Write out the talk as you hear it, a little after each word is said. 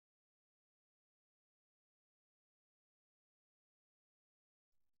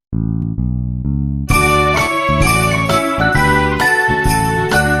Good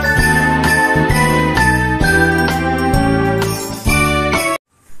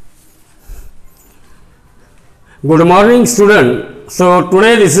morning, student. So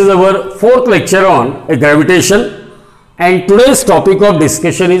today this is our fourth lecture on gravitation, and today's topic of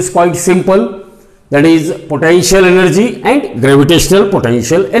discussion is quite simple, that is potential energy and gravitational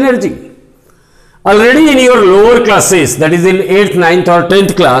potential energy. Already in your lower classes, that is in 8th, 9th or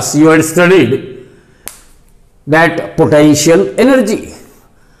 10th class, you had studied that potential energy.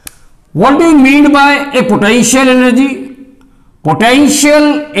 What do you mean by a potential energy?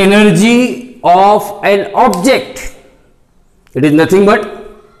 Potential energy of an object. It is nothing but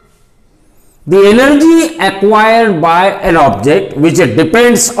the energy acquired by an object which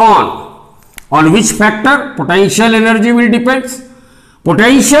depends on which factor? Potential energy will depends.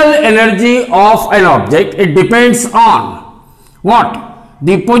 Potential energy of an object, it depends on what?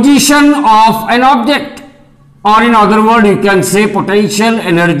 The position of an object, or in other words you can say potential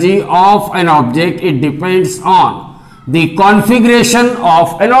energy of an object, it depends on the configuration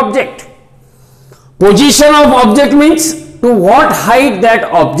of an object. Position of object means to what height that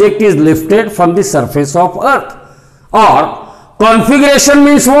object is lifted from the surface of earth, or configuration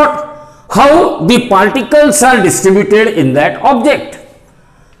means what? How the particles are distributed in that object.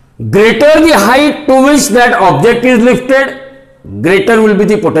 Greater the height to which that object is lifted, greater will be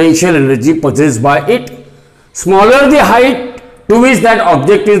the potential energy possessed by it. Smaller the height to which that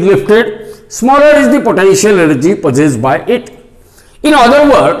object is lifted, smaller is the potential energy possessed by it. In other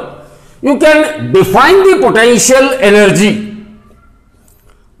words, you can define the potential energy.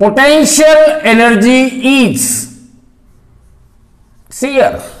 Potential energy is, see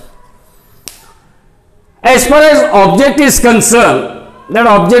here, as far as object is concerned, that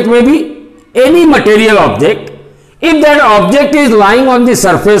object may be any material object. If that object is lying on the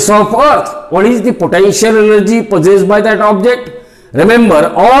surface of earth, what is the potential energy possessed by that object?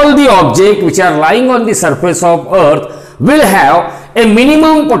 Remember, all the objects which are lying on the surface of earth will have a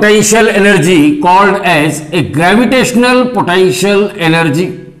minimum potential energy called as a gravitational potential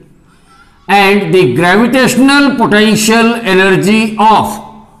energy, and the gravitational potential energy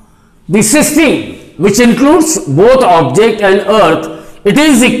of the system, which includes both object and earth, it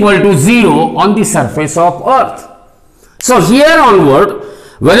is equal to 0 on the surface of earth. So here onward,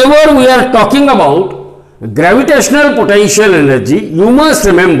 whenever we are talking about gravitational potential energy, you must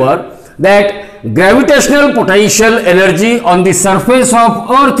remember that gravitational potential energy on the surface of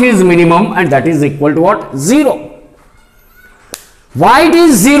earth is minimum, and that is equal to what? 0. Why it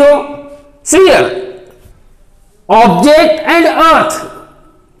is 0? See here, object and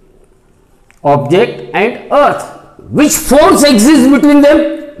earth, which force exists between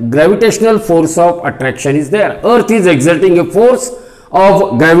them? Gravitational force of attraction is there. Earth is exerting a force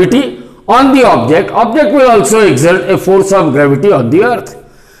of gravity on the object. Object will also exert a force of gravity on the earth.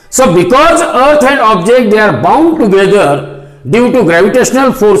 So because earth and object, they are bound together due to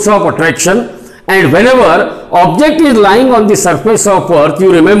gravitational force of attraction, and whenever object is lying on the surface of earth,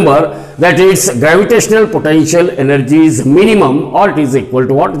 you remember that its gravitational potential energy is minimum, or it is equal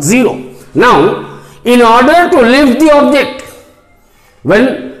to what? 0. Now, in order to lift the object,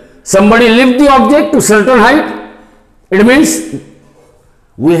 when somebody lift the object to certain height, it means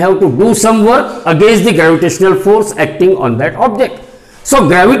we have to do some work against the gravitational force acting on that object. So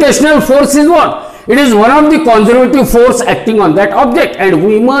gravitational force is what? It is one of the conservative force acting on that object, and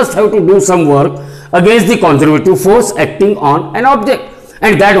we must have to do some work against the conservative force acting on an object,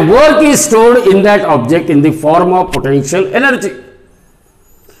 and that work is stored in that object in the form of potential energy.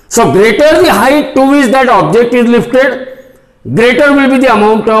 So greater the height to which that object is lifted, greater will be the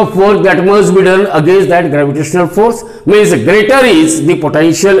amount of work that must be done against that gravitational force, means greater is the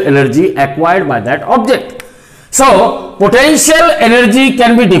potential energy acquired by that object. So potential energy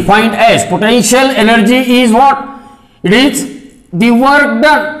can be defined as, potential energy is what? It is the work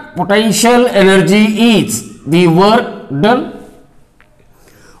done. Potential energy is the work done.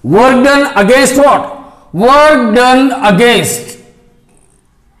 Work done against what? Work done against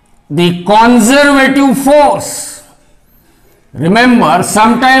the conservative force. Remember,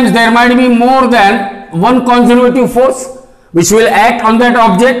 sometimes there might be more than one conservative force which will act on that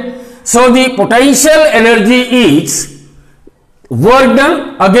object. So the potential energy is work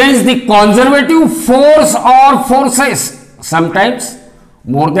done against the conservative force or forces. Sometimes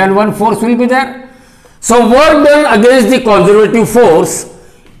more than one force will be there. So work done against the conservative force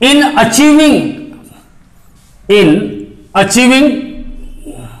in achieving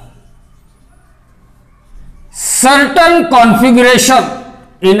certain configuration,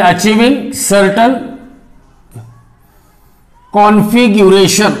 in achieving certain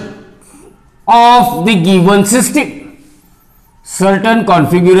configuration of the given system. Certain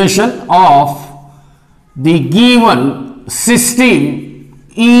configuration of the given system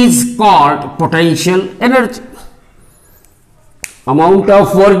is called potential energy. Amount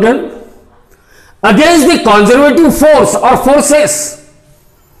of work done against the conservative force or forces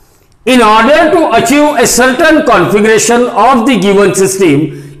in order to achieve a certain configuration of the given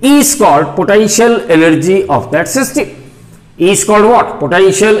system is called potential energy of that system. Is called what?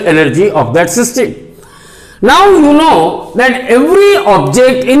 Potential energy of that system. Now you know that every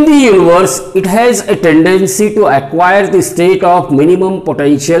object in the universe, it has a tendency to acquire the state of minimum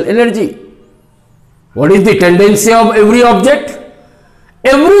potential energy. What is the tendency of every object?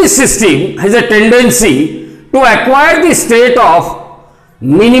 Every system has a tendency to acquire the state of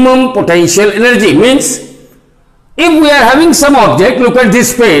minimum potential energy. Means, if we are having some object, look at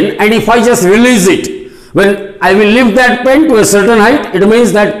this pen, and if I just release it, when I will lift that pen to a certain height, it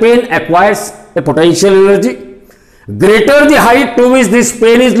means that pen acquires a potential energy. Greater the height to which this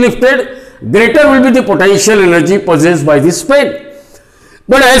pen is lifted, greater will be the potential energy possessed by this pen.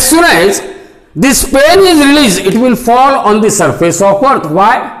 But as soon as this pen is released, it will fall on the surface of earth.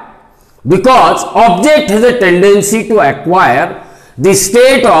 Why? Because object has a tendency to acquire the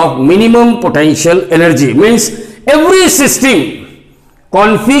state of minimum potential energy. Means every system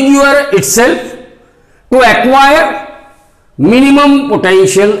configure itself to acquire minimum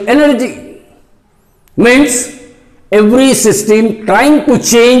potential energy. Means every system trying to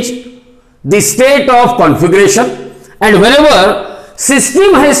change the state of configuration, and whenever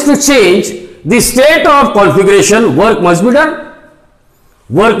system has to change the state of configuration, work must be done.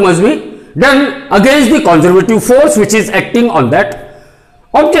 Work must be done against the conservative force which is acting on that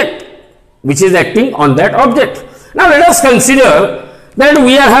object. Now let us consider that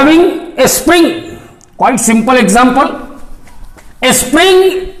we are having a spring. Quite simple example. A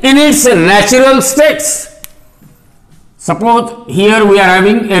spring in its natural states. Suppose here we are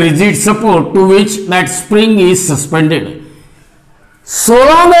having a rigid support to which that spring is suspended. So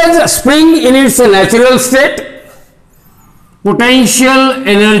long as spring in its natural state, potential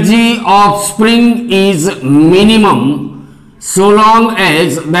energy of spring is minimum so long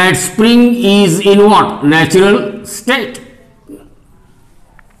as that spring is in what? Natural state.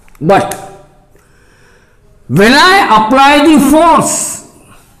 But when I apply the force,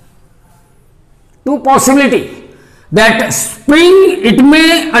 two possibility, that spring it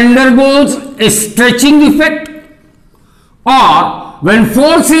may undergoes a stretching effect, or when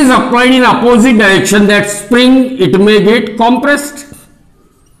force is applied in opposite direction, that spring it may get compressed.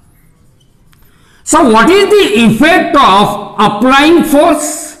 So what is the effect of applying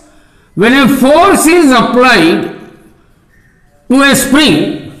force? When a force is applied to a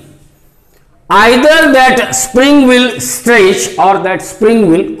spring, either that spring will stretch or that spring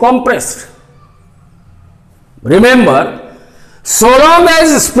will compress. Remember, so long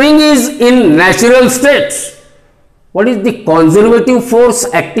as spring is in natural state, what is the conservative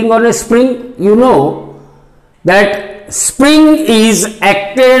force acting on a spring? You know that spring is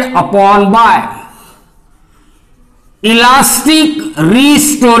acted upon by elastic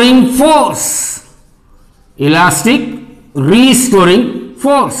restoring force. Elastic restoring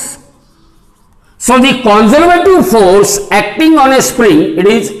force. So the conservative force acting on a spring, it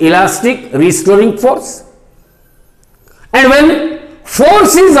is elastic restoring force. And when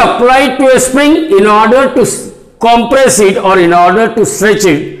force is applied to a spring in order to compress it or in order to stretch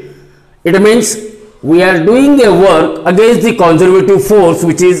it, it means we are doing a work against the conservative force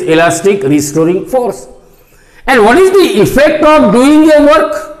which is elastic restoring force. And what is the effect of doing a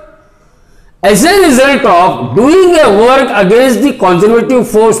work? As a result of doing a work against the conservative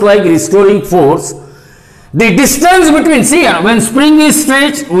force like restoring force, the distance between, see here, when spring is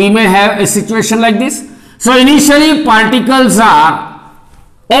stretched, we may have a situation like this. So initially particles are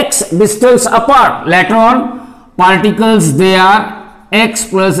x distance apart, later on particles they are x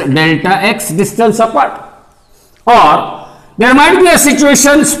plus delta x distance apart. Or there might be a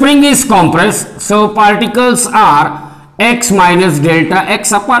situation spring is compressed, so particles are x minus delta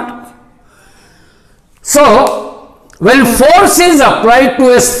x apart. So when force is applied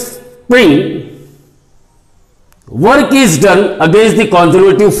to a spring, work is done against the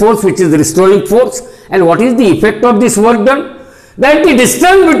conservative force which is restoring force. And what is the effect of this work done? That the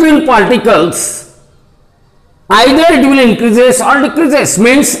distance between particles, either it will increases or decreases,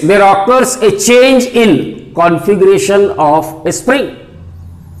 means there occurs a change in configuration of a spring.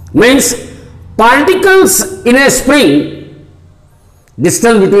 Means particles in a spring,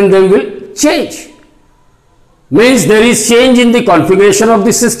 distance between them will change. Means there is change in the configuration of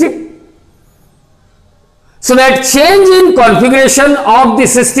the system. So that change in configuration of the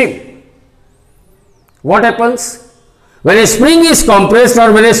system, what happens? When a spring is compressed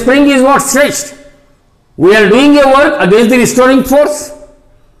or when a spring is what, stretched, we are doing a work against the restoring force.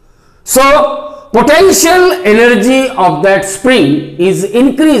 So potential energy of that spring is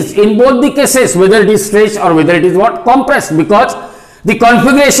increased in both the cases, whether it is stretched or whether it is what, compressed, because the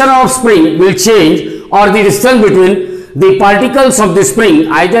configuration of spring will change, or the distance between the particles of the spring,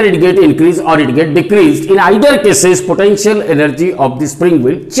 either it get increased or it get decreased. In either cases, potential energy of the spring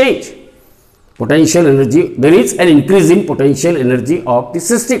will change. Potential energy, there is an increase in potential energy of the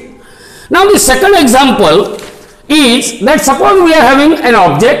system. Now the second example is that suppose we are having an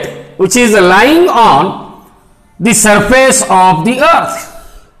object which is lying on the surface of the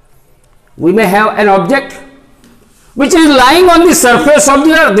earth. We may have an object which is lying on the surface of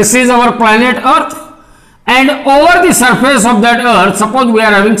the earth. This is our planet earth, and over the surface of that earth, suppose we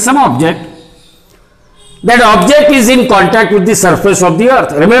are having some object. That object is in contact with the surface of the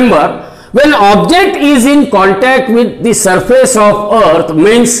earth. Remember, when object is in contact with the surface of earth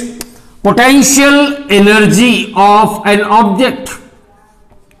means potential energy of an object.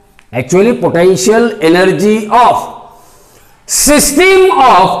 Actually, potential energy of system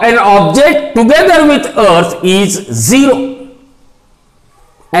of an object together with earth is 0,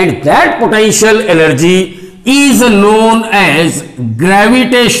 and that potential energy is known as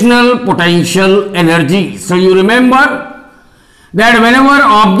gravitational potential energy. So you remember that whenever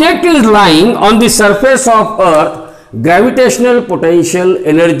object is lying on the surface of earth, gravitational potential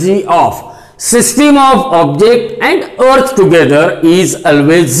energy of system of object and earth together is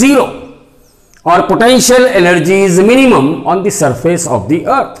always 0, or potential energy is minimum on the surface of the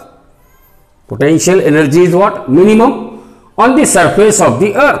earth. Potential energy is what? Minimum on the surface of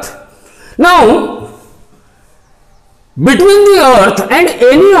the earth. Now, between the earth and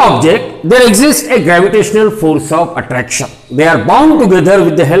any object, there exists a gravitational force of attraction. They are bound together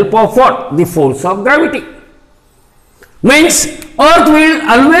with the help of what? The force of gravity. Means earth will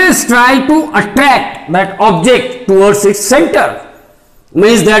always try to attract that object towards its center.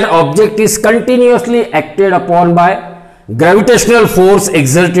 Means that object is continuously acted upon by gravitational force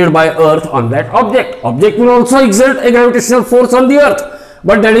exerted by earth on that object. Object will also exert a gravitational force on the earth,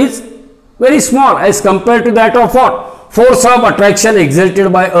 but that is very small as compared to that of what? Force of attraction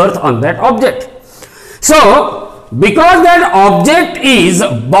exerted by earth on that object. So because that object is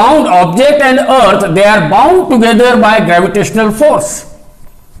bound, object and earth, they are bound together by gravitational force.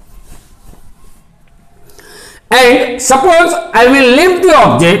 And suppose I will lift the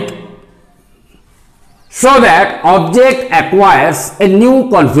object so that object acquires a new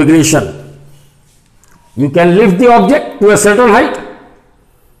configuration. You can lift the object to a certain height.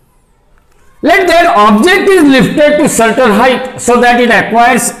 Let that object is lifted to certain height so that it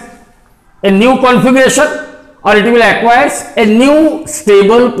acquires a new configuration, or it will acquire a new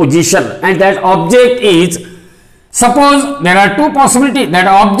stable position, and that object is, suppose there are two possibilities. That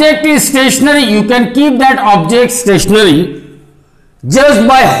object is stationary, you can keep that object stationary just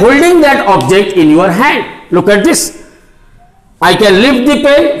by holding that object in your hand. Look at this. I can lift the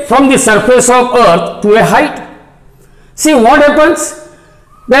pen from the surface of earth to a height. See what happens?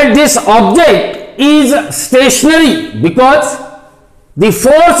 That this object is stationary because the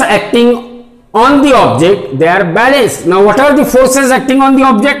force acting on the object, they are balanced. Now what are the forces acting on the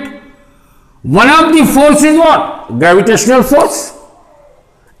object? One of the force is what? Gravitational force,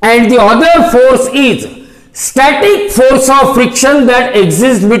 and the other force is static force of friction that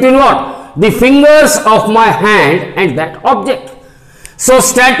exists between what? The fingers of my hand and that object. So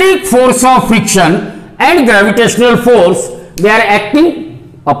static force of friction and gravitational force, they are acting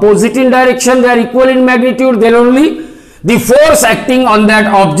opposite in direction, they are equal in magnitude, then only the force acting on that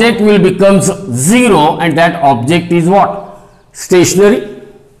object will becomes 0, and that object is what? Stationary.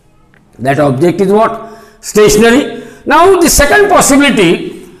 That object is what? Stationary. Now the second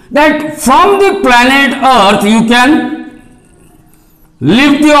possibility, that from the planet earth you can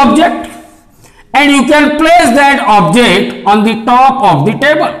lift the object and you can place that object on the top of the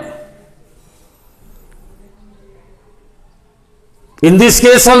table. In this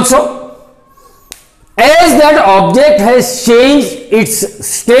case also, as that object has changed its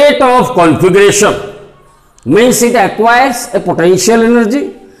state of configuration, means it acquires a potential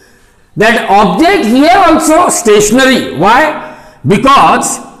energy. That object here also stationary. Why?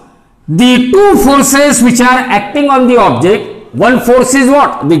 Because the two forces which are acting on the object, one force is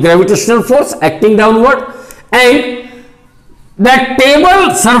what? The gravitational force acting downward, and that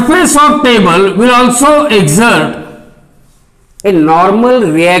table, surface of table will also exert a normal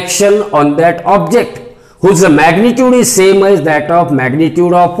reaction on that object. whose magnitude is same as that of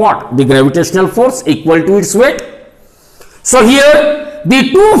magnitude of what? The gravitational force equal to its weight. So here the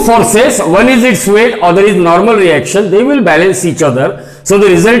two forces, one is its weight, other is normal reaction, they will balance each other. So the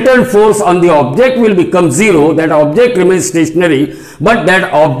resultant force on the object will become 0, that object remains stationary, but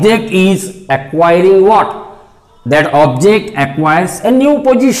that object is acquiring what? That object acquires a new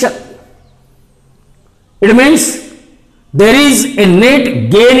position. It means there is a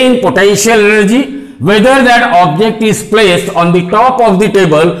net gain in potential energy whether that object is placed on the top of the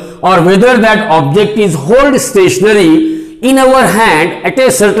table or whether that object is held stationary in our hand at a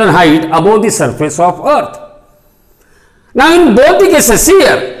certain height above the surface of earth. Now in both the cases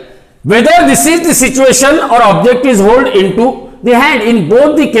here, whether this is the situation or object is held into the hand, in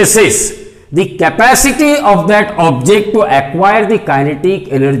both the cases the capacity of that object to acquire the kinetic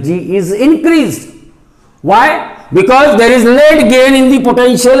energy is increased. Why? Because there is net gain in the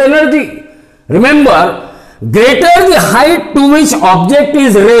potential energy. Remember, greater the height to which object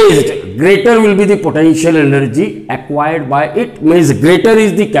is raised, greater will be the potential energy acquired by it, means greater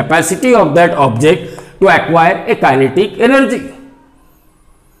is the capacity of that object to acquire a kinetic energy.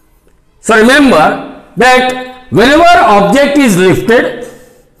 So remember that whenever object is lifted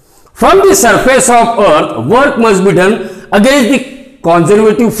from the surface of earth, work must be done against the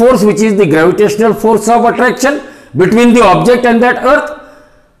conservative force, which is the gravitational force of attraction between the object and that earth,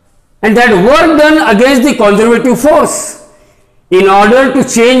 and that work done against the conservative force in order to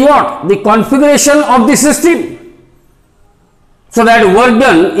change what? The configuration of the system. So that work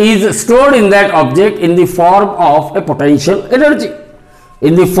done is stored in that object in the form of a potential energy.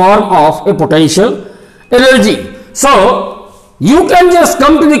 In the form of a potential energy. So you can just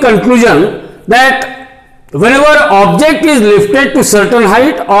come to the conclusion that whenever object is lifted to certain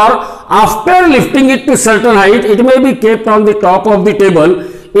height or after lifting it to certain height, it may be kept on the top of the table.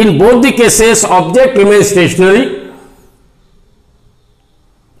 In both the cases, object remains stationary,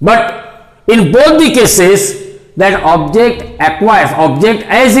 but in both the cases that object acquires, object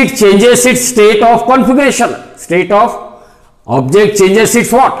as it changes its state of configuration, state of object changes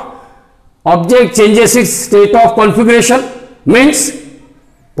its what? Object changes its state of configuration, means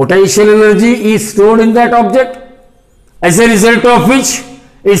potential energy is stored in that object, as a result of which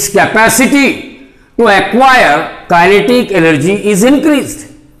its capacity to acquire kinetic energy is increased.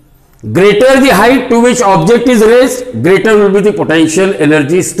 Greater the height to which object is raised, greater will be the potential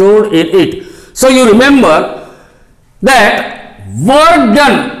energy stored in it. So you remember that work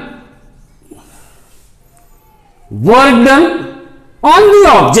done on the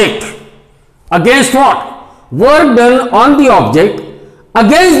object against what? Work done on the object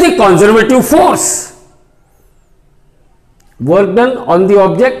against the conservative force. Work done on the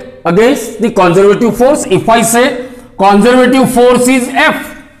object against the conservative force. If I say conservative force is F,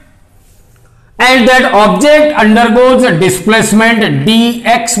 and that object undergoes a displacement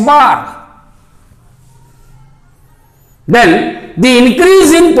dx bar, then the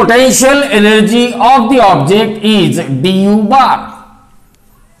increase in potential energy of the object is du bar.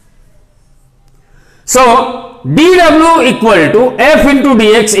 So dw equal to F into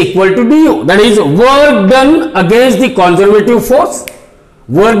dx equal to du, that is work done against the conservative force,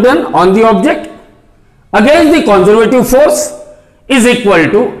 work done on the object against the conservative force is equal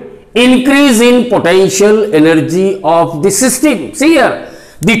to increase in potential energy of the system. See here,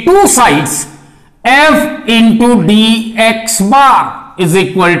 the two sides F into dx bar is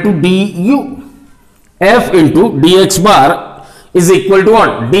equal to du. F into dx bar is equal to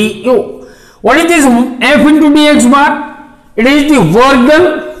what? Du. What is this F into dx bar? It is the work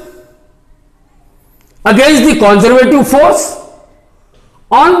done against the conservative force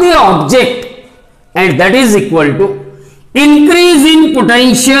on the object, and that is equal to increase in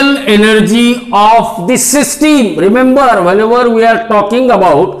potential energy of the system. Remember, whenever we are talking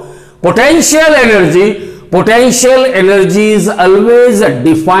about potential energy is always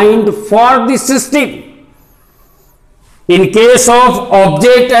defined for the system. In case of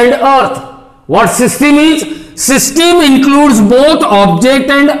object and earth, what system is? System includes both object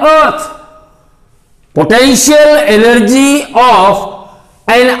and earth. Potential energy of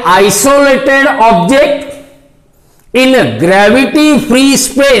an isolated object in a gravity free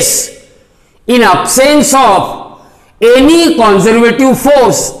space in absence of any conservative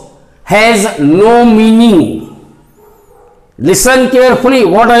force has no meaning. Listen carefully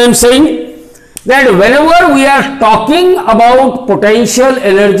what I am saying, that whenever we are talking about potential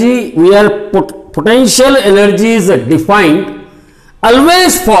energy, potential energy is defined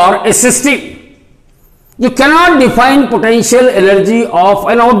always for a system. You cannot define potential energy of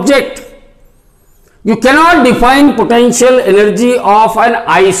an object. You cannot define potential energy of an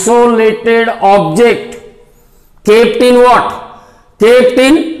isolated object. Kept in what? Kept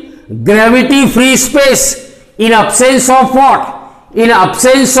in gravity free space, in absence of what? In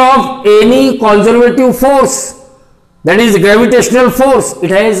absence of any conservative force, that is gravitational force. It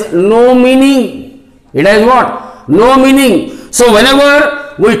has no meaning. It has what? No meaning. So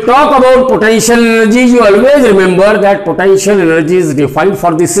whenever we talk about potential energy, you always remember that potential energy is defined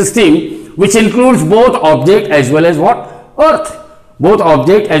for the system which includes both object as well as what? Earth. Both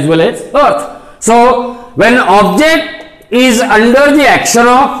object as well as earth. So when object is under the action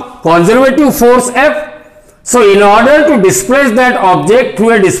of conservative force F, so in order to displace that object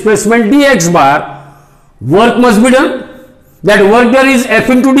through a displacement dx bar, work must be done. That work done is F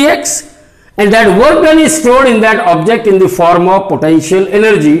into dx, and that work done is stored in that object in the form of potential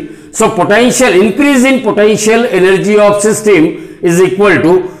energy. So potential, increase in potential energy of system is equal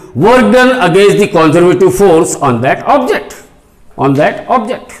to work done against the conservative force on that object.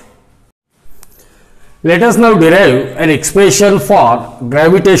 Let us now derive an expression for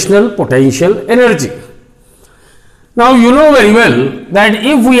gravitational potential energy. Now you know very well that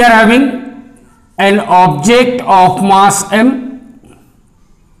if we are having an object of mass m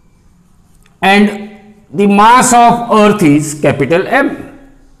and the mass of earth is capital M,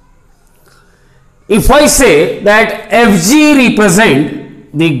 if I say that Fg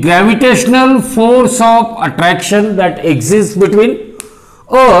represent the gravitational force of attraction that exists between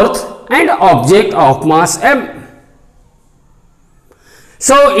earth and object of mass m.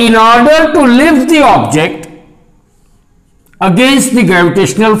 So in order to lift the object against the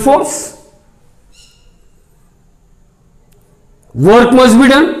gravitational force, work must be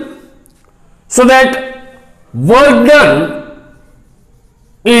done. So that work done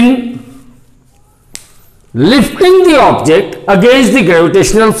in lifting the object against the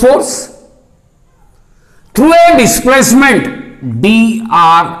gravitational force through a displacement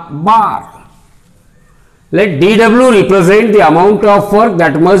dr bar. Let dw represent the amount of work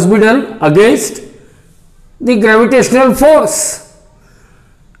that must be done against the gravitational force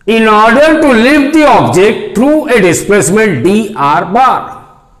in order to lift the object through a displacement dr bar.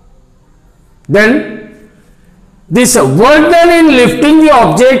 Then this work done in lifting the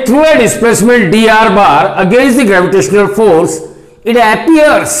object through a displacement dr bar against the gravitational force, it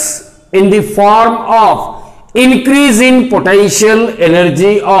appears in the form of increase in potential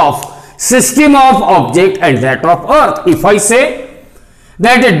energy of system of object and that of earth. If I say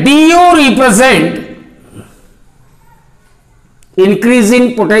that du represent increase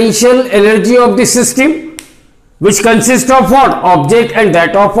in potential energy of the system which consists of what? Object and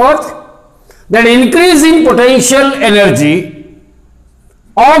that of earth, that increase in potential energy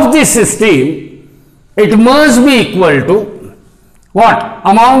of the system, it must be equal to what?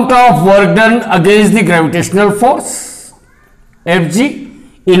 Amount of work done against the gravitational force Fg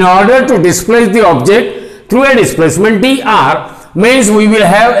in order to displace the object through a displacement dr, means we will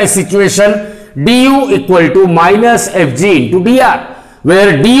have a situation du equal to minus Fg into dr,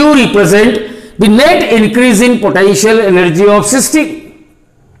 where du represent the net increase in potential energy of system,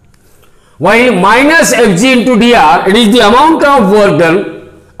 while minus Fg into dr, it is the amount of work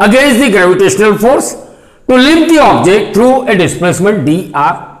done against the gravitational force to lift the object through a displacement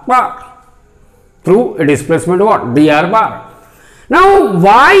dr bar, through a displacement what? Dr bar. Now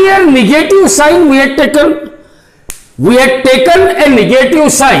why a negative sign we had taken? We had taken a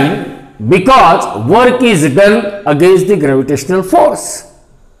negative sign because work is done against the gravitational force.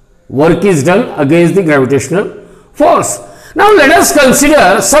 Work is done against the gravitational force. Now let us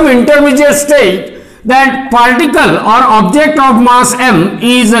consider some intermediate state that particle or object of mass m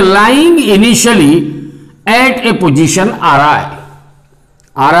is lying initially at a position Ri.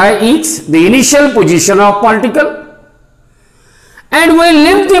 Ri is the initial position of particle, and we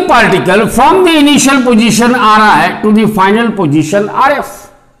lift the particle from the initial position Ri to the final position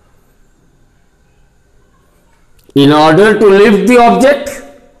Rf. In order to lift the object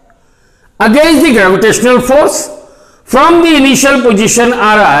against the gravitational force from the initial position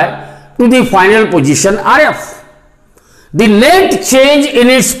Ri to the final position Rf, the net change in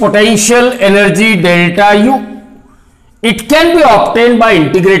its potential energy delta U, it can be obtained by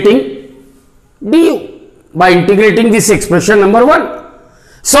integrating du, by integrating this expression number 1.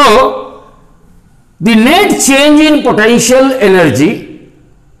 So the net change in potential energy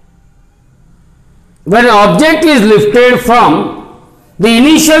when object is lifted from the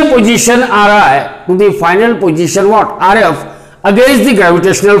initial position Ri to the final position what? Rf against the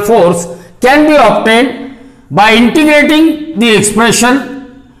gravitational force can be obtained by integrating the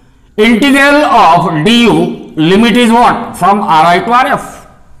expression integral of du, limit is what? From Ri to Rf,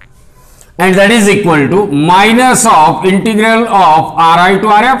 and that is equal to minus of integral of Ri to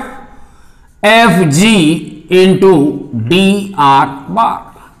Rf Fg into dr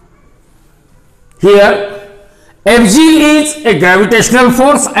bar. Here Fg is a gravitational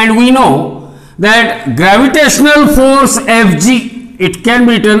force, and we know that gravitational force Fg, it can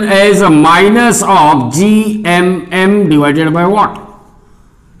be written as a minus of gmm divided by what?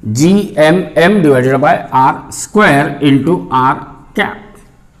 Gmm divided by r square into r cap.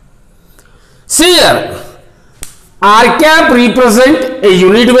 See here, r cap represent a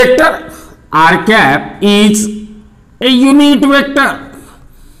unit vector. R cap is a unit vector,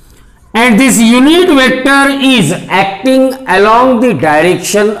 and this unit vector is acting along the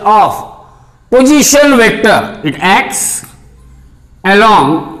direction of position vector. It acts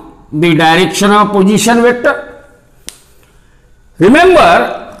along the direction of position vector.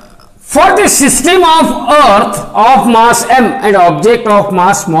 Remember, for the system of Earth of mass m and object of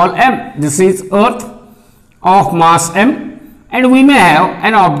mass small m, this is Earth of mass m, and we may have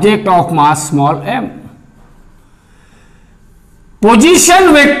an object of mass small m.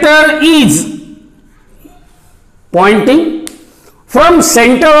 Position vector is pointing from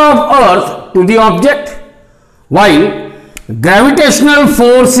center of Earth to the object, while gravitational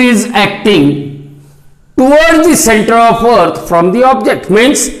force is acting towards the center of Earth from the object.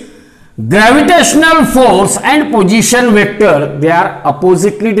 Means gravitational force and position vector, they are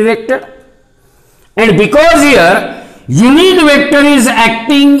oppositely directed, and because here unit vector is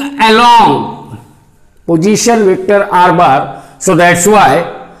acting along position vector r bar, so that's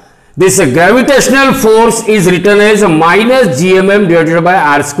why this gravitational force is written as minus gmm divided by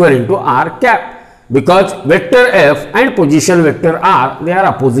r square into r cap, because vector f and position vector r, they are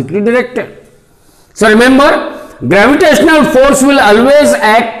oppositely directed. So remember, gravitational force will always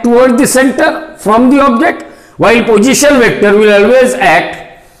act toward the center from the object, while position vector will always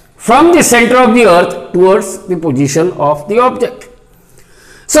act from the center of the Earth towards the position of the object.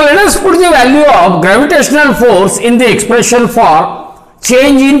 So let us put the value of gravitational force in the expression for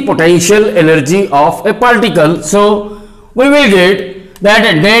change in potential energy of a particle. So we will get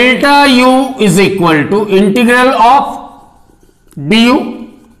that delta U is equal to integral of du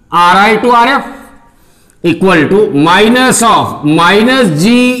Ri to Rf equal to minus of minus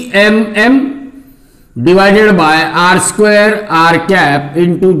gmm divided by r square r cap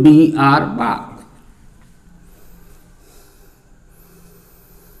into dr bar.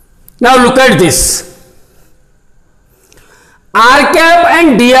 Now look at this, r cap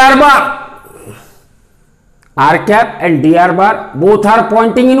and dr bar, r cap and dr bar both are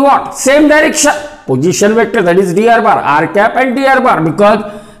pointing in what? Same direction, position vector, that is dr bar, r cap and dr bar,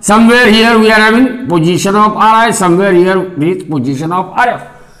 because somewhere here we are having position of Ri, somewhere here with position of Rf.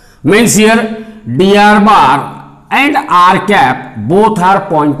 Means here dr bar and r cap both are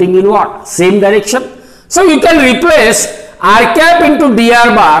pointing in what? Same direction. So you can replace r cap into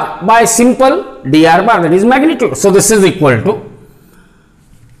dr bar by simple dr bar, that is magnitude. So this is equal to,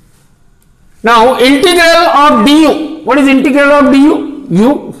 now integral of du, what is integral of du?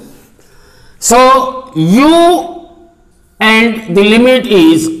 U. So u and the limit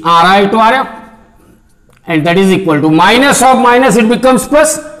is Ri to Rf, and that is equal to minus of minus, it becomes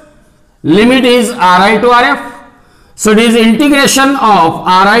plus, limit is Ri to Rf. So it is integration of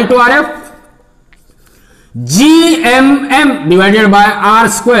Ri to Rf gmm divided by r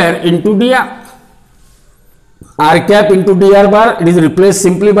square into dr. R cap into dr bar, it is replaced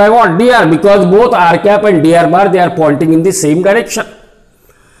simply by what? Dr, because both r cap and dr bar, they are pointing in the same direction.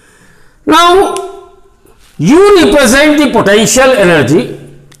 Now U represent the potential energy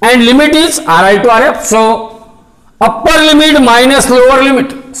and limit is Ri to Rf. So upper limit minus lower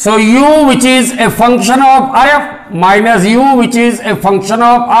limit. So U, which is a function of Rf, minus U, which is a function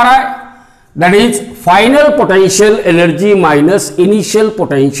of Ri, that is final potential energy minus initial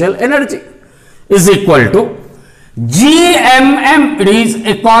potential energy, is equal to gmm, it is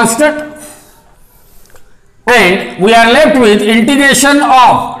a constant, and we are left with integration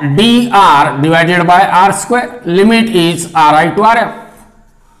of dr divided by r square, limit is Ri to Rf.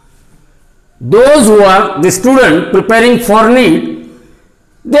 Those who are the student preparing for NEET,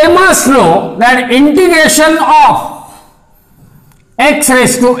 they must know that integration of x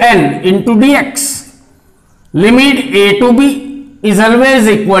raised to n into dx, limit a to b, is always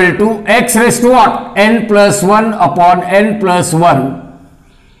equal to x raised to what? N plus 1 upon n plus 1,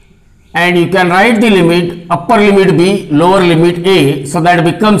 and you can write the limit, upper limit b, lower limit a, so that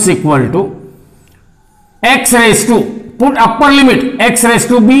becomes equal to x raised to, put upper limit x raised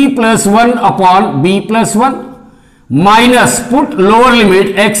to b plus 1 upon b plus 1, minus put lower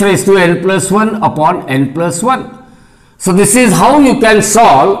limit x raised to n plus 1 upon n plus 1. So this is how you can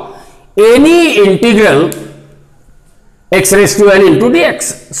solve any integral x raised to n into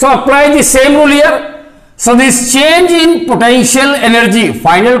dx. So apply the same rule here. So this change in potential energy,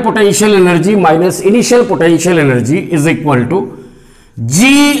 final potential energy minus initial potential energy is equal to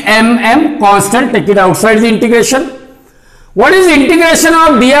GMM constant, take it outside the integration. What is integration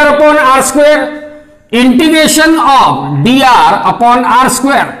of dr upon r square? Integration of dr upon r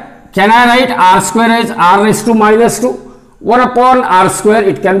square. Can I write r square as r raised to minus 2? 1 upon r square,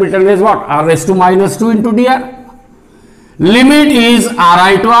 it can be written as what? R raised to minus 2 into dr. Limit is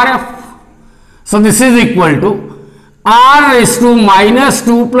Ri to Rf. So this is equal to r raised to minus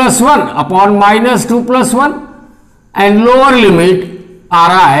 2 plus 1 upon minus 2 plus 1, and lower limit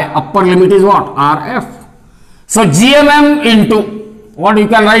Ri, upper limit is what? Rf. So GMM into what you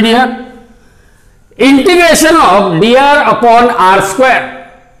can write here? Integration of dr upon r square.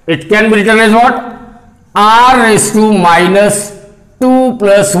 It can be written as what? R raised to minus 2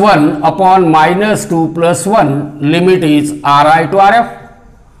 plus 1 upon minus 2 plus 1, limit is Ri to Rf.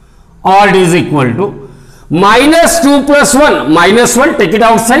 Or it is equal to minus 2 plus 1, minus 1, take it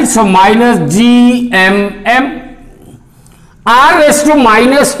outside, so minus GMM. R raised to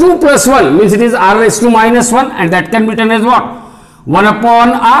minus 2 plus 1 means it is r raised to minus 1, and that can be written as what? 1 upon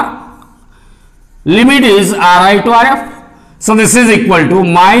r. Limit is Ri to Rf. So this is equal to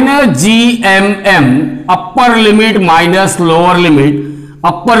minus GMM, upper limit minus lower limit.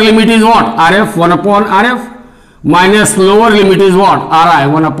 Upper limit is what? Rf, 1 upon Rf, minus lower limit is what? Ri,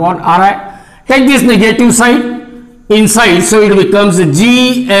 1 upon Ri. Take this negative side inside, so it becomes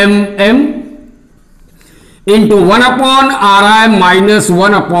GMM into 1 upon Ri minus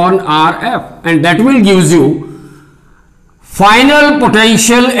 1 upon Rf, and that will gives you final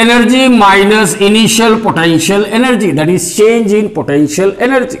potential energy minus initial potential energy, that is change in potential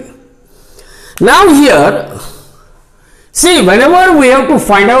energy. Now here, see, whenever we have to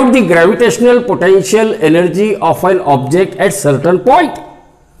find out the gravitational potential energy of an object at certain point,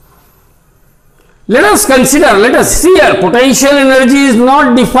 let us consider, let us see here, potential energy is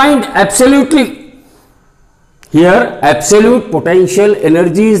not defined absolutely. Here, absolute potential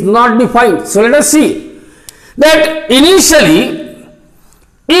energy is not defined. So let us see that initially,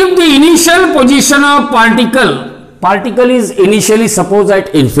 if the initial position of particle is initially suppose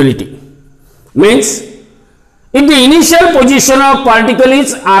at infinity, means if the initial position of particle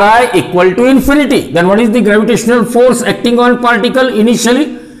is Ri equal to infinity, then what is the gravitational force acting on particle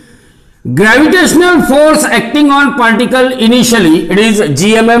initially? Gravitational force acting on particle initially, it is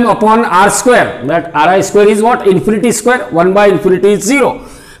GMM upon r square, that Ri square is what? Infinity square, 1 by infinity is 0.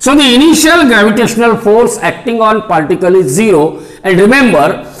 So the initial gravitational force acting on particle is 0, and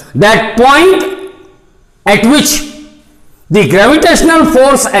remember that point at which the gravitational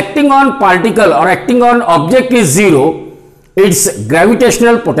force acting on particle or acting on object is 0, its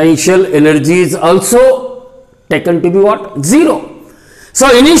gravitational potential energy is also taken to be what? 0. So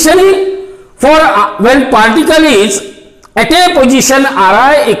initially, for when particle is at a position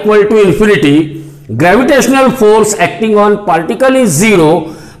Ri equal to infinity, gravitational force acting on particle is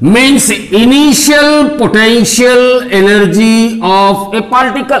 0, means initial potential energy of a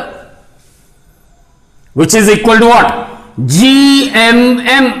particle, which is equal to what?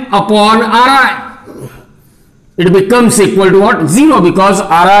 GMM upon Ri. It becomes equal to what? 0, because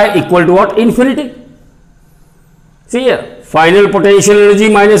Ri equal to what? Infinity. See here, final potential energy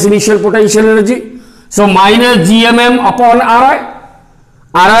minus initial potential energy. So minus GMM upon Ri.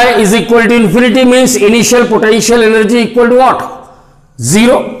 Ri is equal to infinity, means initial potential energy equal to what?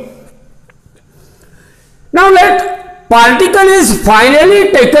 0. Now let particle is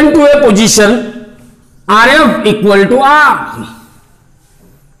finally taken to a position Rf equal to R.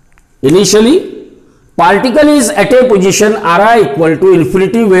 Initially, particle is at a position Ri equal to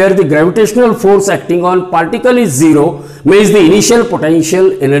infinity, where the gravitational force acting on particle is 0, means the initial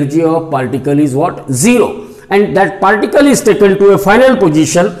potential energy of particle is what? 0. And that particle is taken to a final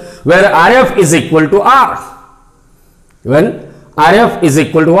position where Rf is equal to R. When Rf is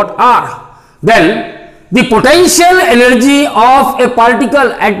equal to what? R. Then the potential energy of a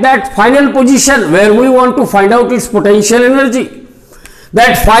particle at that final position where we want to find out its potential energy,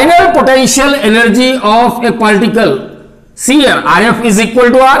 that final potential energy of a particle, see here, Rf is equal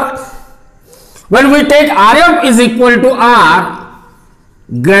to R. When we take Rf is equal to R,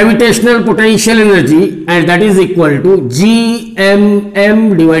 gravitational potential energy, and that is equal to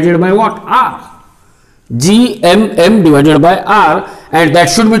GMM divided by what? R. GMM divided by R, and that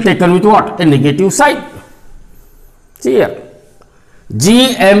should be taken with what? A negative sign. See here,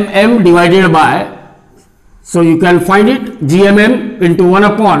 GMM divided by, so you can find it, GMM into 1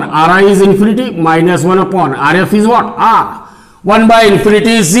 upon Ri is infinity minus 1 upon Rf is what? R. 1 by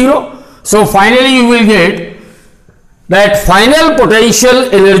infinity is 0. So finally you will get that final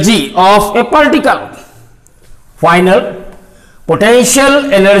potential energy of a particle final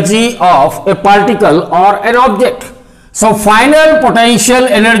potential energy of a particle or an object. So, final potential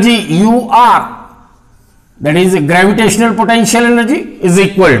energy UR, that is gravitational potential energy, is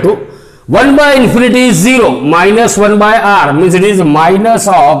equal to 1 by infinity is 0 minus 1 by r, means it is minus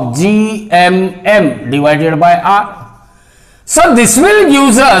of GMM divided by r. So, this will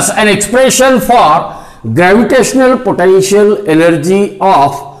give us an expression for gravitational potential energy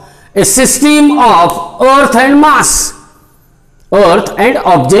of a system of earth and mass, earth and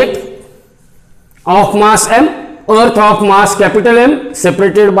object of mass m, earth of mass capital M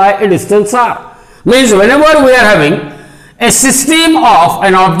separated by a distance r. Means whenever we are having a system of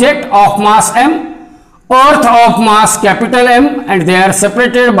an object of mass m, earth of mass capital M, and they are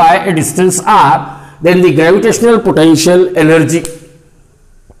separated by a distance r, then the gravitational potential energy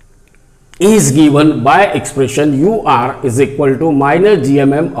is given by expression UR is equal to minus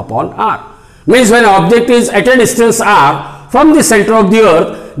GMM upon r. Means when object is at a distance r from the center of the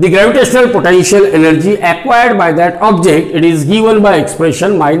earth, the gravitational potential energy acquired by that object, it is given by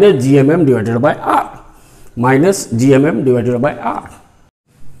expression minus GMM divided by r, minus GMM divided by r.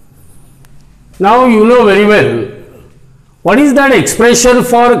 Now you know very well what is that expression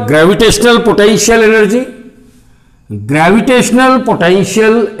for gravitational potential energy. Gravitational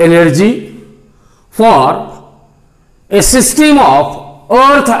potential energy for a system of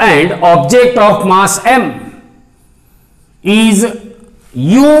earth and object of mass m is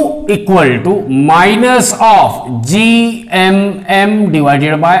U equal to minus of GMM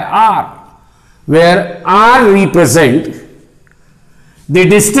divided by r, where r represent the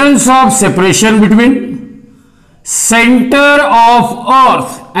distance of separation between center of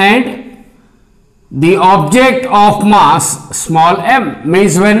earth and the object of mass small m.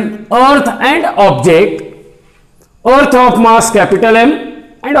 Means when earth and object, earth of mass capital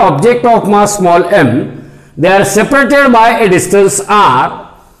M and object of mass small m, they are separated by a distance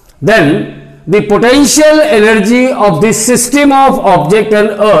r, then the potential energy of this system of object and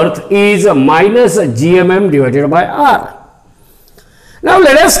earth is minus GMM divided by r. Now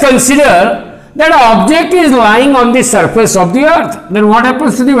let us consider that object is lying on the surface of the earth. Then what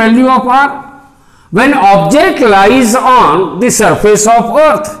happens to the value of r? When object lies on the surface of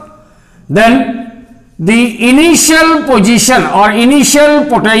earth, then the initial position or initial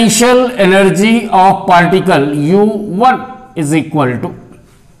potential energy of particle U1 is equal to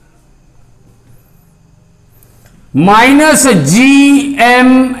minus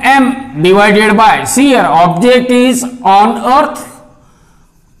GMM divided by, see here, object is on earth.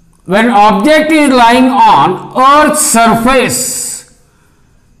 When object is lying on earth's surface,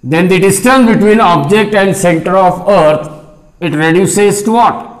 then the distance between object and center of earth, it reduces to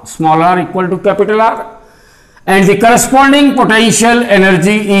what? Small r equal to capital R, and the corresponding potential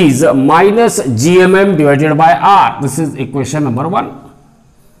energy is minus GMM divided by r. This is equation number 1.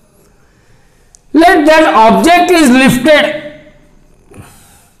 Let that object is lifted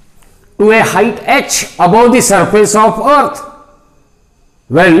to a height h above the surface of earth.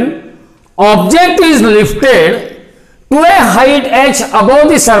 When object is lifted to a height h above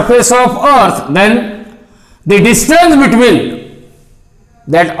the surface of earth, then the distance between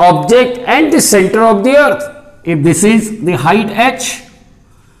that object and the center of the earth, if this is the height h,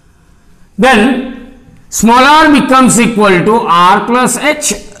 then small r becomes equal to r plus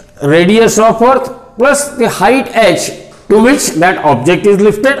h, radius of earth, plus the height h to which that object is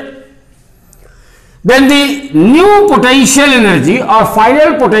lifted. Then the new potential energy or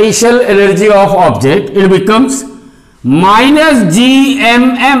final potential energy of object, it becomes minus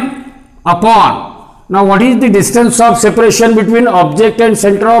GMM upon, now what is the distance of separation between object and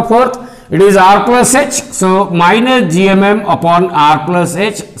center of earth? It is r plus h. So minus GMM upon r plus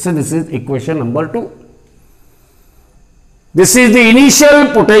h. So this is equation number 2. This is the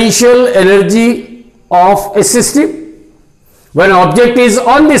initial potential energy of a system when object is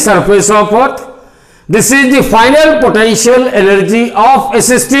on the surface of earth. This is the final potential energy of a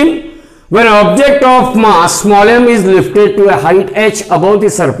system when object of mass small m is lifted to a height h above the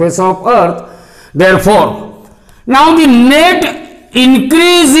surface of earth. Therefore, now the net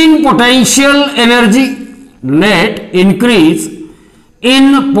increase in potential energy, net increase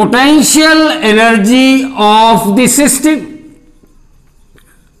in potential energy of the system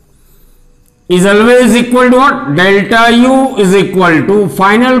is always equal to what? Delta U is equal to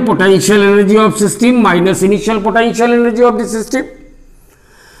final potential energy of system minus initial potential energy of the system.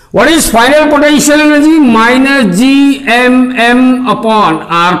 What is final potential energy? Minus GMM upon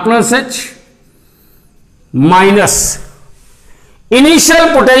R plus H minus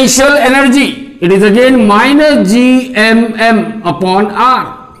initial potential energy. It is again minus GMM upon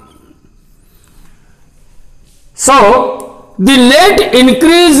R. So the net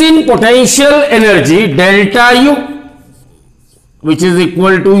increase in potential energy delta U, which is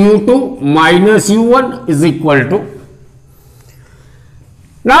equal to U2 minus U1, is equal to,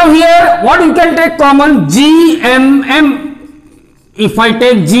 now here what you can take common, GMM. If I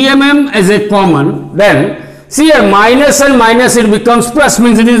take GMM as a common, then see here minus and minus, it becomes plus,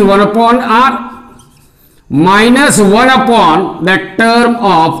 means it is 1 upon R minus 1 upon that term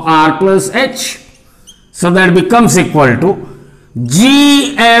of R plus H. So that becomes equal to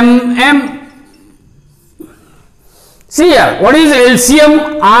GMM. See here, what is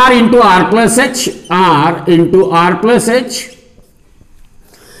LCM? R into R plus H, R into R plus H.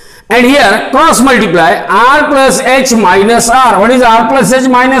 And here cross multiply R plus H minus R. What is R plus H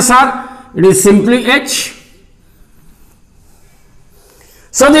minus R? It is simply H.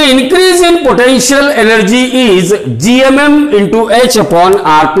 So the increase in potential energy is GMM into H upon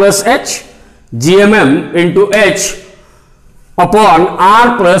R plus H. GMM into H upon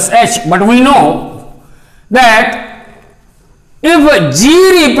R plus H. But we know that if G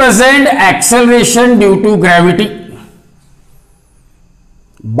represent acceleration due to gravity,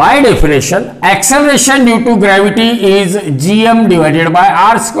 by definition, acceleration due to gravity is Gm divided by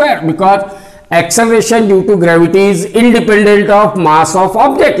R square, because acceleration due to gravity is independent of mass of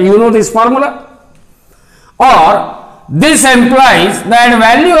object. You know this formula. Or this implies that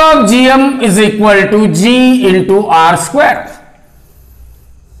value of Gm is equal to G into R square.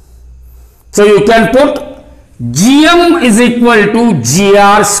 So you can put Gm is equal to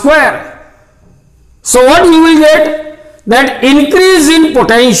Gr square. So what you will get? That increase in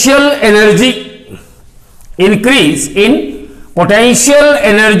potential energy, increase in potential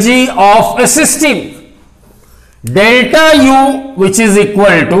energy of a system, delta U, which is equal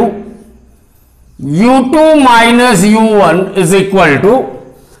to U2 minus U1, is equal to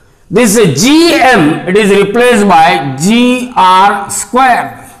this Gm, it is replaced by Gr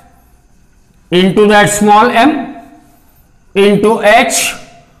square into that small m into H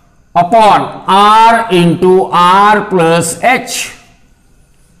upon R into R plus H.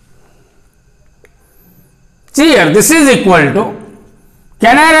 See here, this is equal to,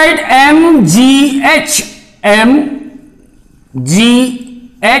 can I write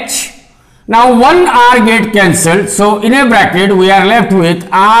MGH? Now one R get cancelled, so in a bracket we are left with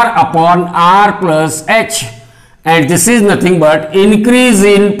R upon R plus H, and this is nothing but increase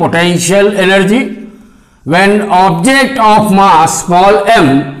in potential energy when object of mass small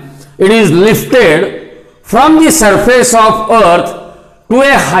m, it is lifted from the surface of earth to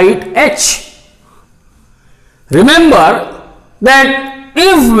a height h. Remember that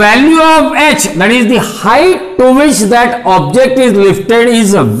if value of h, that is the height to which that object is lifted,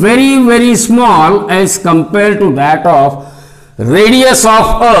 is very very small as compared to that of radius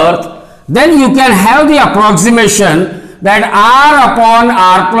of earth, then you can have the approximation that R upon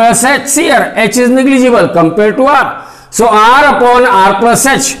R plus H. Here H is negligible compared to R. So R upon R plus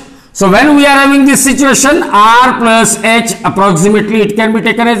H. So when we are having this situation, R plus H, approximately it can be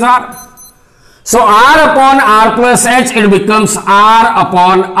taken as R. So R upon R plus H, it becomes R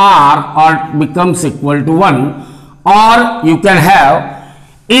upon R, or becomes equal to 1. Or you can have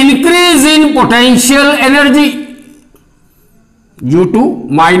increase in potential energy, U2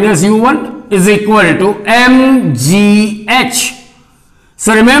 minus U1 is equal to mgh.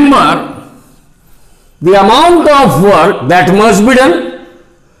 So remember the amount of work that must be done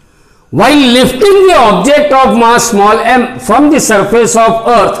while lifting the object of mass small m from the surface of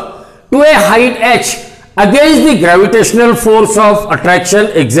earth to a height h against the gravitational force of attraction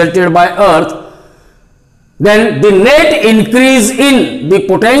exerted by earth, then the net increase in the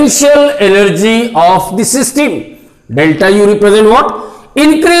potential energy of the system, delta U represent what?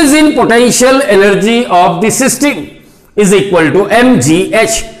 Increase in potential energy of the system is equal to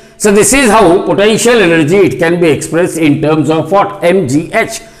mgh. So this is how potential energy, it can be expressed in terms of what?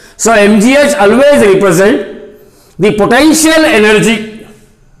 mgh. So mgh always represent the potential energy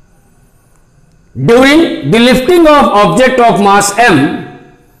during the lifting of object of mass m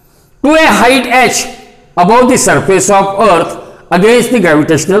to a height h above the surface of earth against the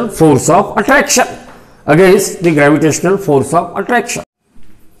gravitational force of attraction,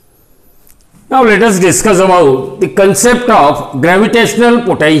 Now let us discuss about the concept of gravitational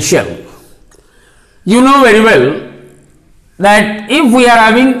potential. You know very well that if we are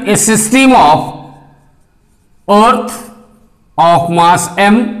having a system of earth of mass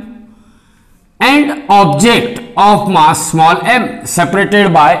m and object of mass small m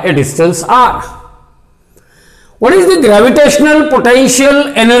separated by a distance r, what is the gravitational potential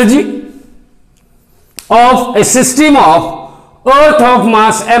energy of a system of Earth of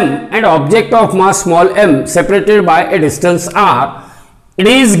mass m and object of mass small m separated by a distance r, it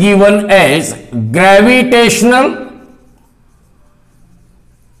is given as gravitational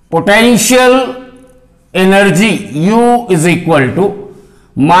potential energy U is equal to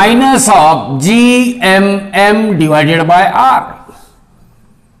minus of GMM divided by R.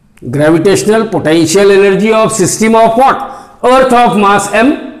 Gravitational potential energy of system of what? Earth of mass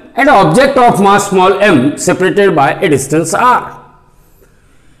m and object of mass small m separated by a distance r.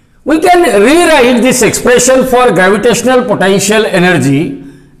 We can rewrite this expression for gravitational potential energy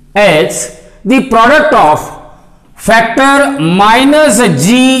as the product of factor minus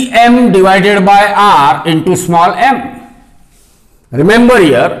Gm divided by R into small m. Remember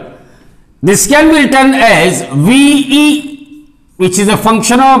here, this can be written as Ve, which is a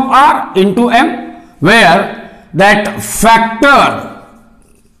function of R into m, where that factor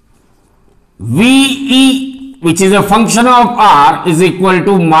Ve, which is a function of R, is equal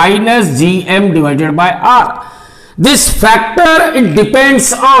to minus Gm divided by R. This factor, it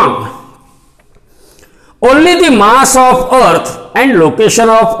depends on only the mass of Earth and location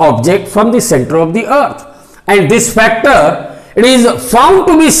of object from the center of the Earth, and this factor, it is found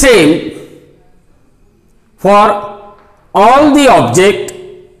to be same for all the object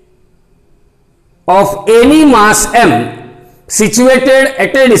of any mass m situated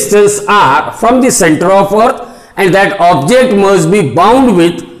at a distance r from the center of Earth, and that object must be bound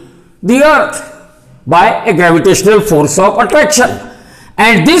with the Earth by a gravitational force of attraction.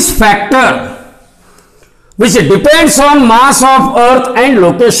 And this factor, which depends on mass of Earth and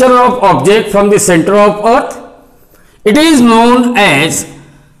location of object from the center of Earth, it is known as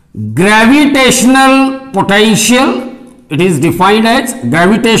gravitational potential. It is defined as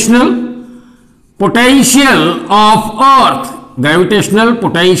gravitational potential of Earth. Gravitational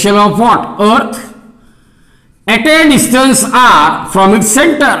potential of what? Earth at a distance r from its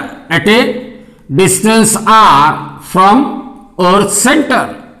center. At a distance r from Earth's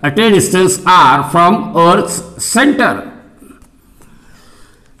center. At a distance r from Earth's center.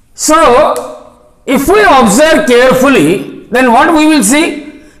 So, if we observe carefully, then what we will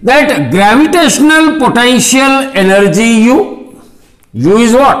see? That gravitational potential energy U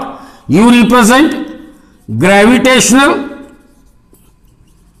is what? U represent gravitational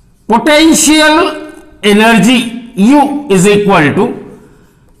potential energy U is equal to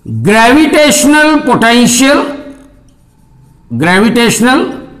gravitational potential,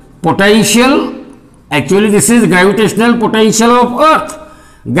 actually this is gravitational potential of Earth,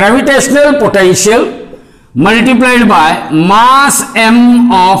 gravitational potential multiplied by mass m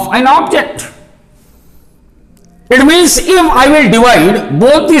of an object. It means if I will divide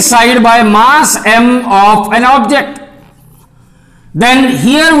both the side by mass m of an object, then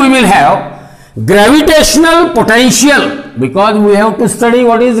here we will have gravitational potential, because we have to study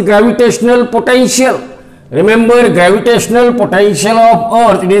what is gravitational potential. Remember, gravitational potential of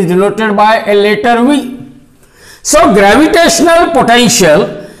Earth, it is denoted by a letter V. So, gravitational potential,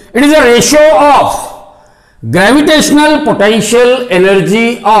 it is a ratio of gravitational potential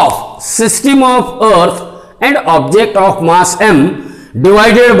energy of system of Earth and object of mass m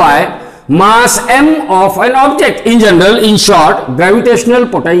divided by mass m of an object. In general, in short, gravitational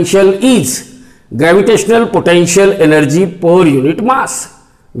potential is gravitational potential energy per unit mass.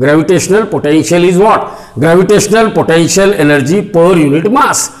 Gravitational potential is what? Gravitational potential energy per unit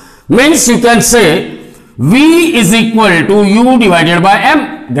mass. Means you can say V is equal to U divided by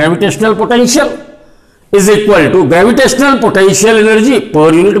m. Gravitational potential is equal to gravitational potential energy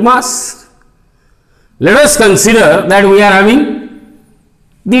per unit mass. Let us consider that we are having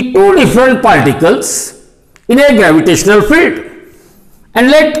the two different particles in a gravitational field, and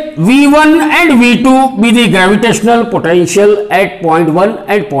let V1 and V2 be the gravitational potential at point 1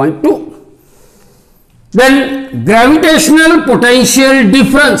 and point 2. Then gravitational potential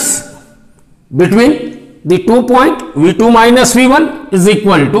difference between the 2 points V2 minus V1 is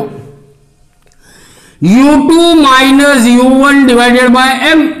equal to U2 minus U1 divided by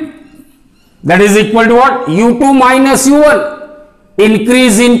m. That is equal to what? U2 minus U1,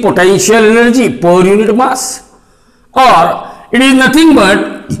 increase in potential energy per unit mass, or it is nothing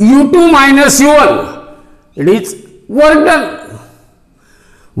but U2 minus U1, it is work done.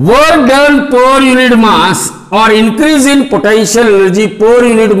 Work done per unit mass or increase in potential energy per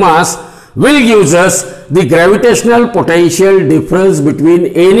unit mass will give us the gravitational potential difference between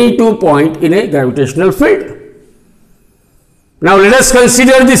any 2 points in a gravitational field. Now let us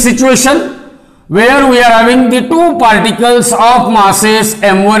consider the situation where we are having the two particles of masses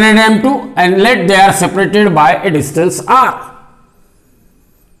m1 and m2, and let they are separated by a distance r.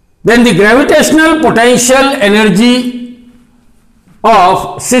 Then the gravitational potential energy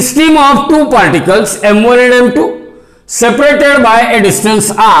of system of two particles m1 and m2 separated by a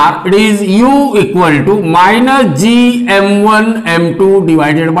distance r, it is u equal to minus g m1 m2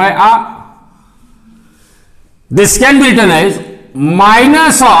 divided by r. This can be written as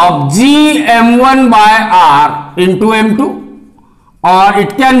minus of g m1 by r into m2, or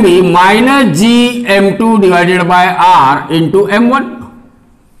it can be minus g m2 divided by r into m1.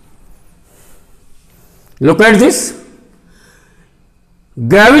 Look at this.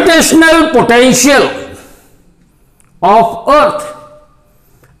 Gravitational potential of Earth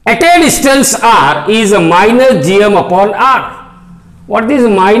at a distance r is minus gm upon r. What does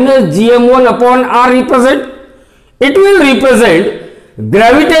minus gm1 upon r represent? It will represent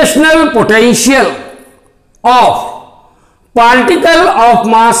gravitational potential of particle of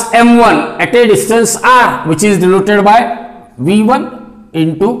mass m1 at a distance r, which is denoted by v1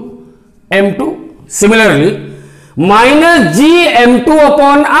 into m2. Similarly, minus g m2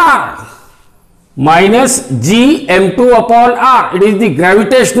 upon r, minus g m2 upon r, it is the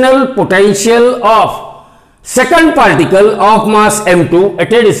gravitational potential of second particle of mass m2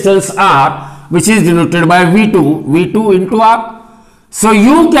 at a distance r, which is denoted by v2 into r. So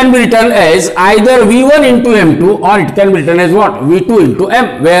u can be written as either v1 into m2, or it can be written as what? v2 into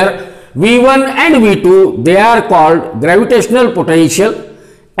m, where v1 and v2, they are called gravitational potential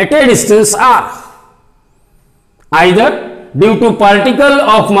at a distance r, either due to particle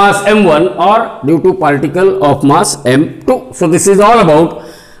of mass m1 or due to particle of mass m2. So this is all about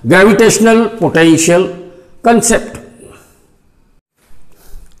gravitational potential concept.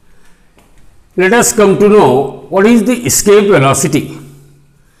 Let us come to know what is the escape velocity.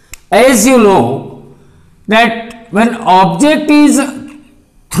 As you know that when object is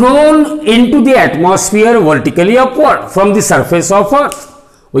thrown into the atmosphere vertically upward from the surface of Earth,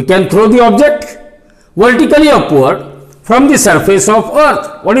 we can throw the object vertically upward from the surface of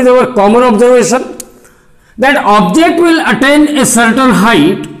Earth. What is our common observation? That object will attain a certain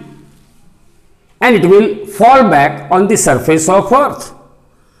height and it will fall back on the surface of Earth.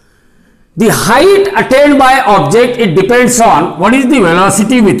 The height attained by object, it depends on what is the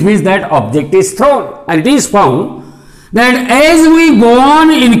velocity with which that object is thrown, and it is found that as we go on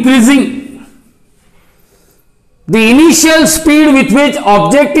increasing the initial speed with which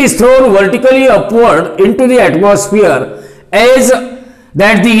object is thrown vertically upward into the atmosphere, as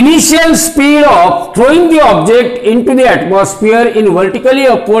that the initial speed of throwing the object into the atmosphere in vertically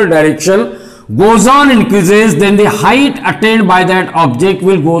upward direction goes on increases, then the height attained by that object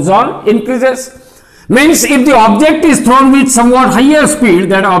will goes on increases. Means if the object is thrown with somewhat higher speed,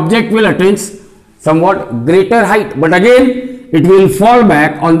 that object will attain somewhat greater height, but again it will fall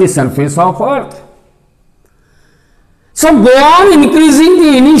back on the surface of Earth. So go on increasing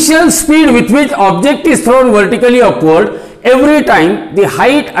the initial speed with which object is thrown vertically upward, every time the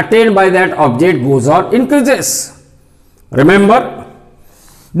height attained by that object goes on increases. Remember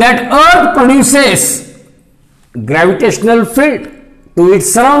that Earth produces gravitational field to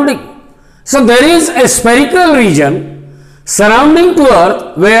its surrounding. So there is a spherical region surrounding to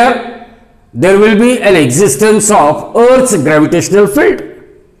Earth where there will be an existence of Earth's gravitational field.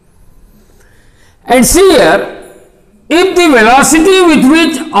 And see here, if the velocity with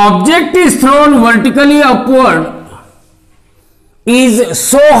which object is thrown vertically upward is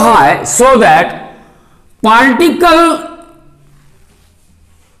so high so that particle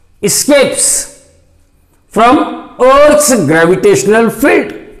escapes from Earth's gravitational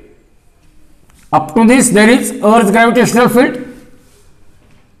field. Up to this there is Earth's gravitational field.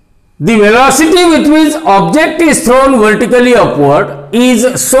 The velocity with which object is thrown vertically upward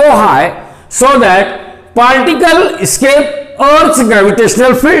is so high so that particle escape Earth's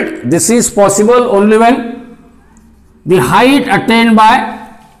gravitational field. This is possible only when the height attained by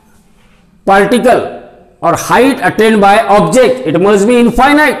particle or height attained by object, it must be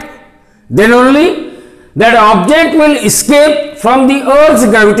infinite. Then only that object will escape from the Earth's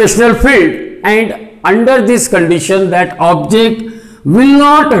gravitational field, and under this condition that object will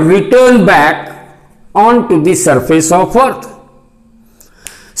not return back onto the surface of Earth.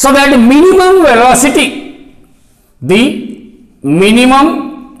 So that minimum velocity, the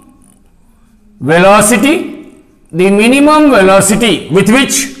minimum velocity with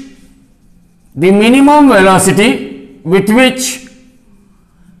which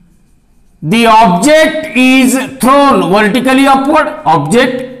the object is thrown vertically upward,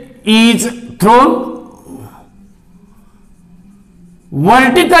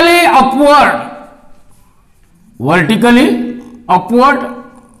 vertically upward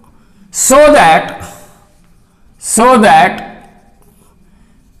so that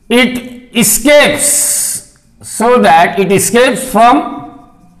it escapes so that it escapes from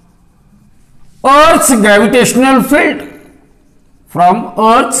Earth's gravitational field. From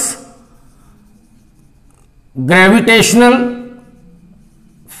Earth's gravitational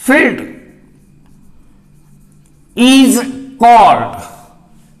field is called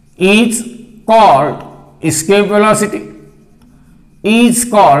escape velocity, is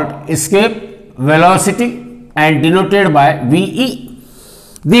called escape velocity and denoted by VE.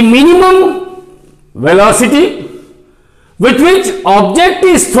 The minimum velocity with which object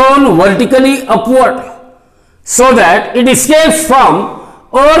is thrown vertically upward so that it escapes from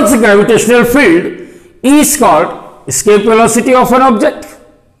Earth's gravitational field is called escape velocity of an object.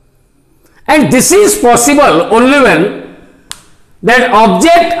 And this is possible only when that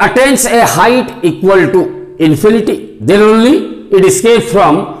object attains a height equal to infinity. Then only it escapes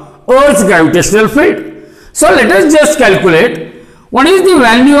from Earth's gravitational field. So let us just calculate what is the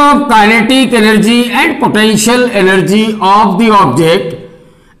value of kinetic energy and potential energy of the object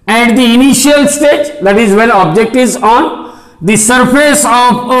at the initial stage, that is when object is on the surface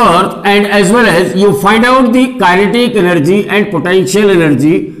of Earth, and as well as you find out the kinetic energy and potential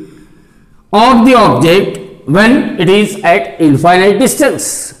energy of the object when it is at infinite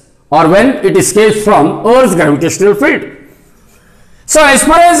distance or when it escapes from Earth's gravitational field. So as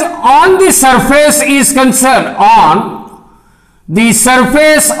far as on the surface is concerned, on the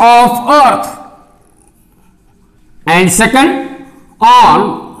surface of Earth, and second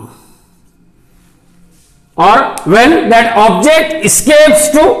on or when that object escapes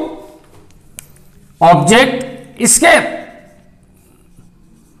to escape,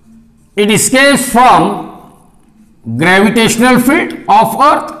 it escapes from gravitational field of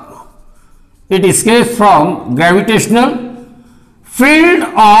Earth, it escapes from gravitational field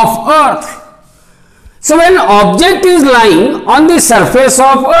of Earth. So when object is lying on the surface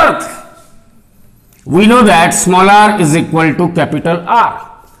of Earth, we know that small r is equal to capital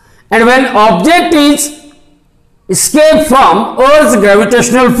R, and when object is escape from Earth's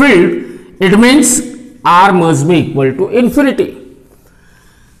gravitational field, it means R must be equal to infinity.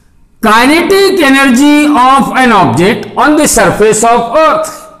 Kinetic energy of an object on the surface of Earth.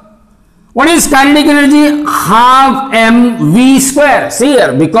 What is kinetic energy? Half mv square. See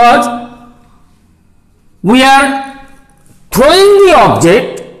here, because we are throwing the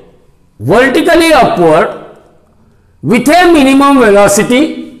object vertically upward with a minimum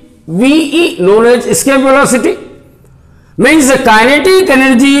velocity VE, known as escape velocity. Means the kinetic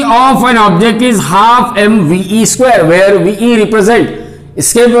energy of an object is half mve square, where VE represent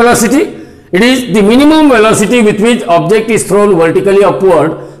escape velocity. It is the minimum velocity with which object is thrown vertically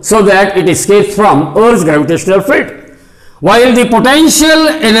upward so that it escapes from Earth's gravitational field. While the potential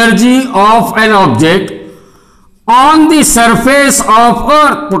energy of an object on the surface of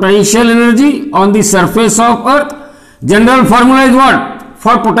Earth, potential energy on the surface of Earth, general formula is what?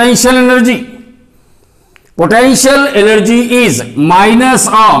 For potential energy, potential energy is minus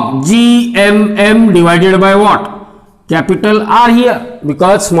of GMM divided by what? Capital R here,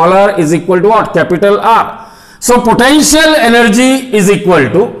 because small r is equal to what? Capital R. So potential energy is equal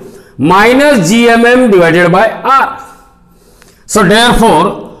to minus GMM divided by R. So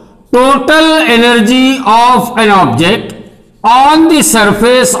therefore, total energy of an object on the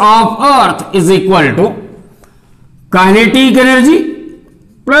surface of Earth is equal to kinetic energy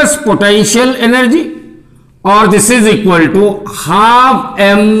plus potential energy, or this is equal to half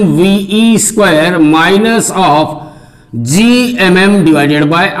mve square minus of GMM divided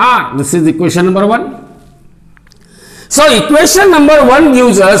by R. This is equation number 1. So equation number 1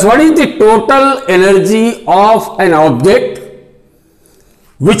 gives us what is the total energy of an object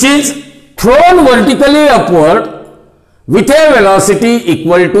which is thrown vertically upward with a velocity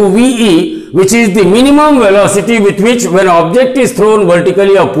equal to VE, which is the minimum velocity with which when object is thrown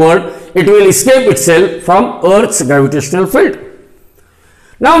vertically upward, it will escape itself from Earth's gravitational field.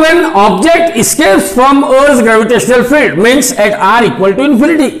 Now when object escapes from Earth's gravitational field, means at r equal to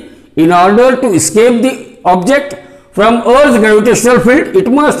infinity, in order to escape the object from Earth's gravitational field, it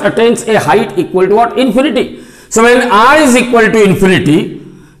must attain a height equal to what? Infinity. So when r is equal to infinity,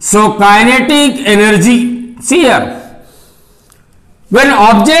 so kinetic energy, see here, when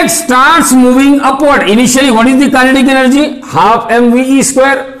object starts moving upward, initially what is the kinetic energy? Half mve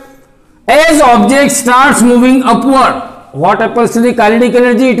square. As object starts moving upward, what happens to the kinetic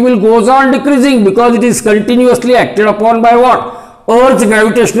energy? It will goes on decreasing because it is continuously acted upon by what? Earth's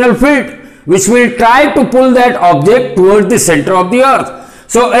gravitational field, which will try to pull that object towards the center of the Earth.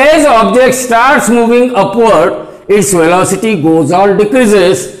 So as object starts moving upward, its velocity goes on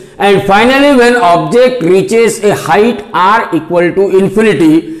decreases, and finally when object reaches a height r equal to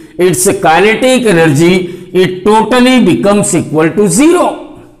infinity, its kinetic energy it totally becomes equal to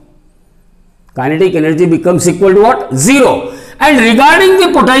 0. Kinetic energy becomes equal to what? 0. And regarding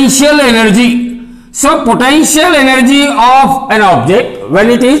the potential energy, so potential energy of an object when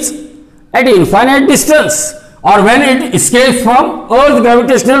it is at infinite distance or when it escapes from Earth's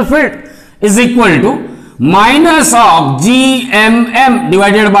gravitational field is equal to minus of gmm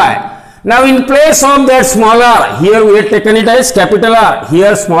divided by, now in place of that small r, here we have taken it as capital R,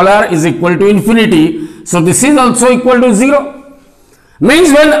 here small r is equal to infinity, so this is also equal to 0.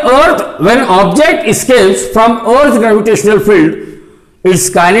 Means when object escapes from Earth's gravitational field, its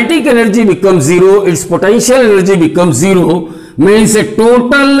kinetic energy becomes 0, its potential energy becomes 0, means a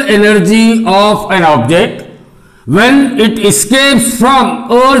total energy of an object when it escapes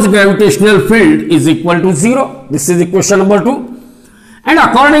from Earth's gravitational field is equal to 0. This is equation number 2. And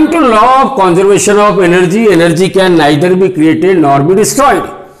according to law of conservation of energy, energy can neither be created nor be destroyed.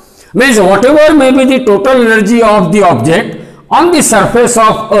 Means whatever may be the total energy of the object on the surface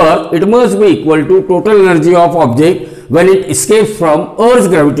of Earth, it must be equal to total energy of object when it escapes from Earth's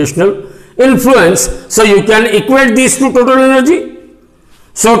gravitational influence. So you can equate these to total energy.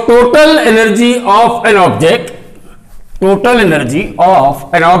 So total energy of an object, on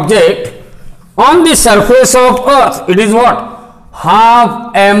the surface of Earth, it is what?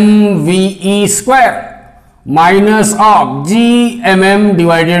 Half mve square minus of gmm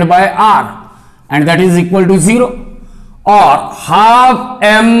divided by r, and that is equal to 0, or half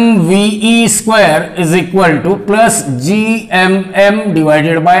mve square is equal to plus gmm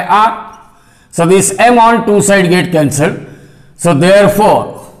divided by r. So this m on two side get cancelled. So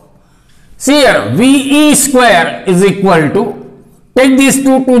therefore, see here, ve square is equal to, take this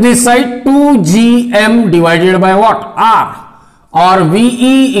 2 to this side, 2gm divided by what? R, or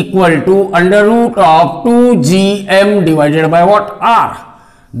ve equal to under root of 2gm divided by what? R.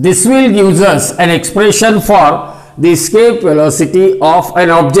 This will gives us an expression for the escape velocity of an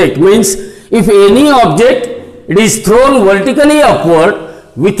object. Means if any object it is thrown vertically upward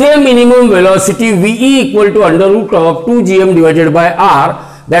with a minimum velocity ve equal to under root of 2gm divided by r,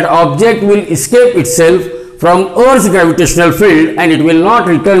 that object will escape itself from Earth's gravitational field and it will not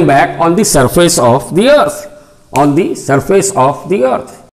return back on the surface of the Earth.